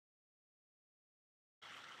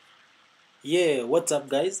Yeah, what's up,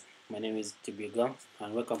 guys? My name is Chebiegon,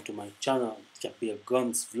 and welcome to my channel,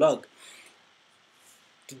 Chebiegon's vlog.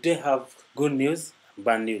 Today, I have good news and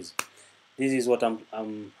bad news. This is what I'm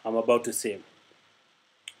about to say.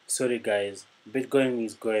 Sorry, guys. Bitcoin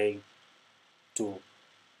is going to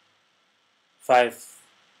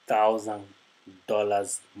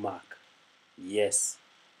 $5,000 mark. Yes,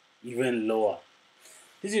 even lower.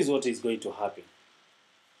 This is what is going to happen.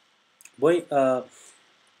 Boy,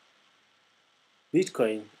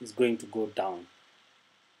 Bitcoin is going to go down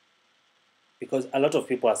because a lot of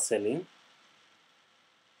people are selling.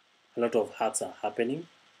 A lot of hacks are happening.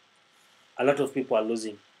 A lot of people are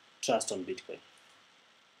losing trust on Bitcoin.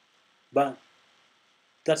 But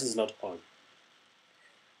that is not all.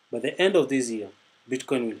 By the end of this year,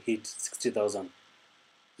 Bitcoin will hit 60,000.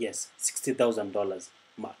 Yes, $60,000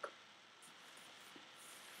 mark.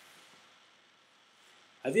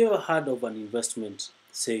 Have you ever heard of an investment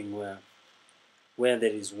saying where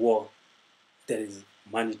there is war, there is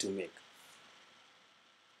money to make?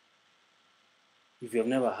 If you have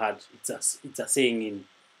never heard, it's a saying in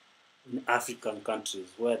African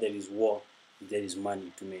countries where there is war, there is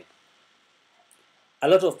money to make. A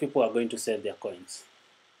lot of people are going to sell their coins,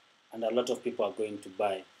 and a lot of people are going to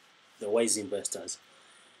buy, the wise investors.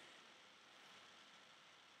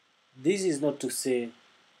 This is not to say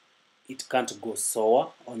it can't go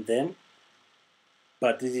sour on them,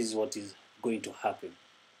 but this is what is going to happen.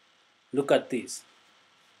 Look at this.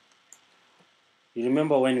 You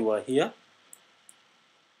remember when we were here?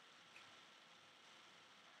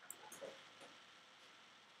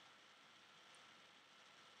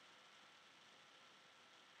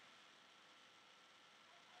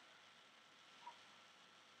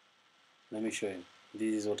 Let me show you.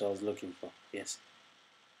 This is what I was looking for. Yes.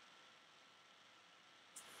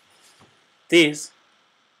 This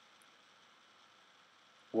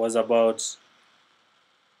was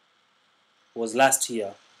last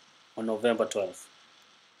year on November 12th.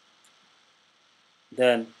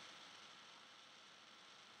 Then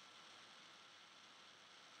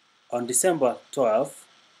on December 12th,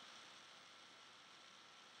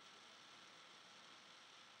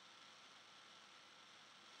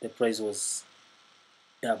 the price was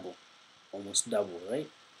double, almost double, right?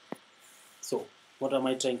 So what am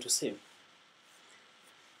I trying to say?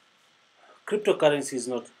 Cryptocurrency is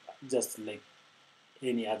not just like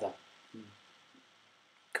any other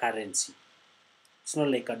currency. It's not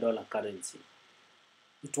like a dollar currency.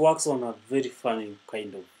 It works on a very funny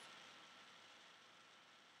kind of,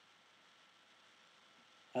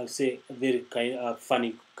 I'll say a very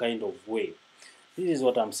funny kind of way. This is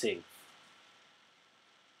what I'm saying.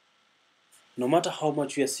 No matter how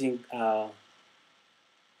much we are seeing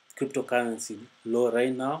cryptocurrency low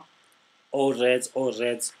right now, all reds.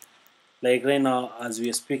 Like right now, as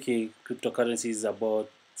we are speaking, cryptocurrency is about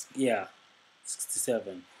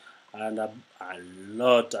 67, and a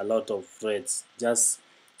lot of reds. Just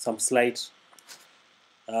some slight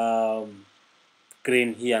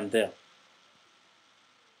green here and there.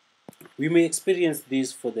 We may experience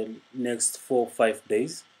this for the next 4 or 5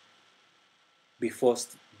 days before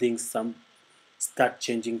things start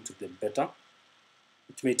changing to the better.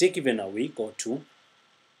 It may take even a week or two,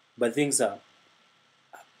 but things are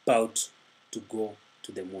about to go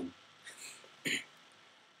to the moon.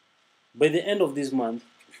 By the end of this month,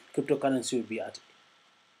 cryptocurrency will be at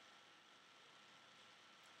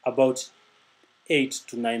about 8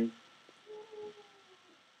 to 9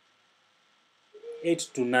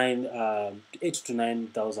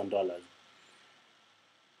 thousand dollars,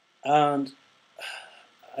 and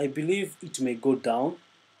I believe it may go down.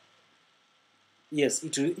 Yes,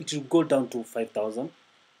 it will go down to 5,000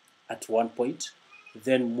 at one point,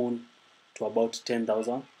 then moon to about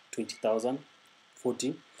 10,000, 20,000,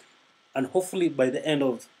 40, and hopefully by the end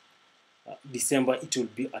of December it will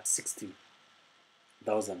be at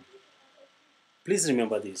 60,000. Please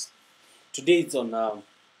remember this. Today it's on.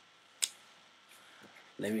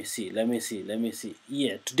 Let me see.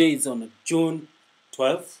 Yeah, today is on June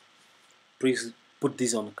 12th. Please put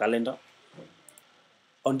this on the calendar.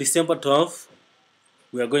 On December 12th,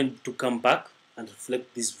 we are going to come back and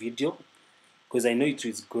reflect this video because I know it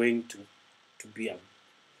is going to be a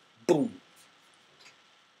boom.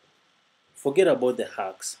 Forget about the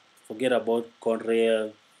hacks. Forget about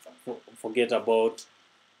Conrail. Forget about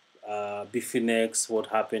Bifinex. What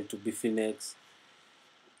happened to Bifinex?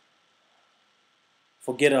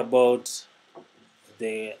 Forget about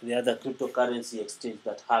the other cryptocurrency exchange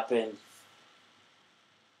that happened.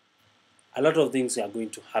 A lot of things are going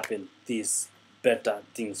to happen. These better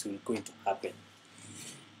things will going to happen.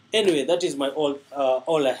 Anyway, that is my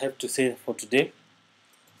all I have to say for today.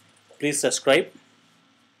 Please subscribe.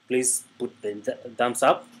 Please put the thumbs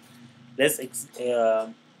up. Let's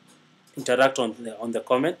interact on the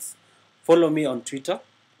comments. Follow me on Twitter.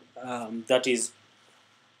 That is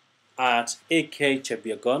at AK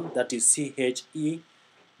Chebiegon. That is CHEBIEONGON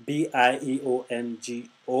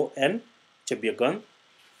Chebiegon.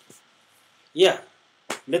 Yeah,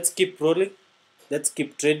 let's keep rolling. Let's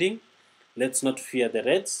keep trading. Let's not fear the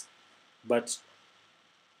reds, but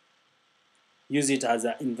use it as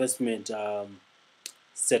an investment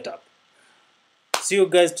setup. See you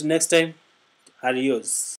guys next time. Adios.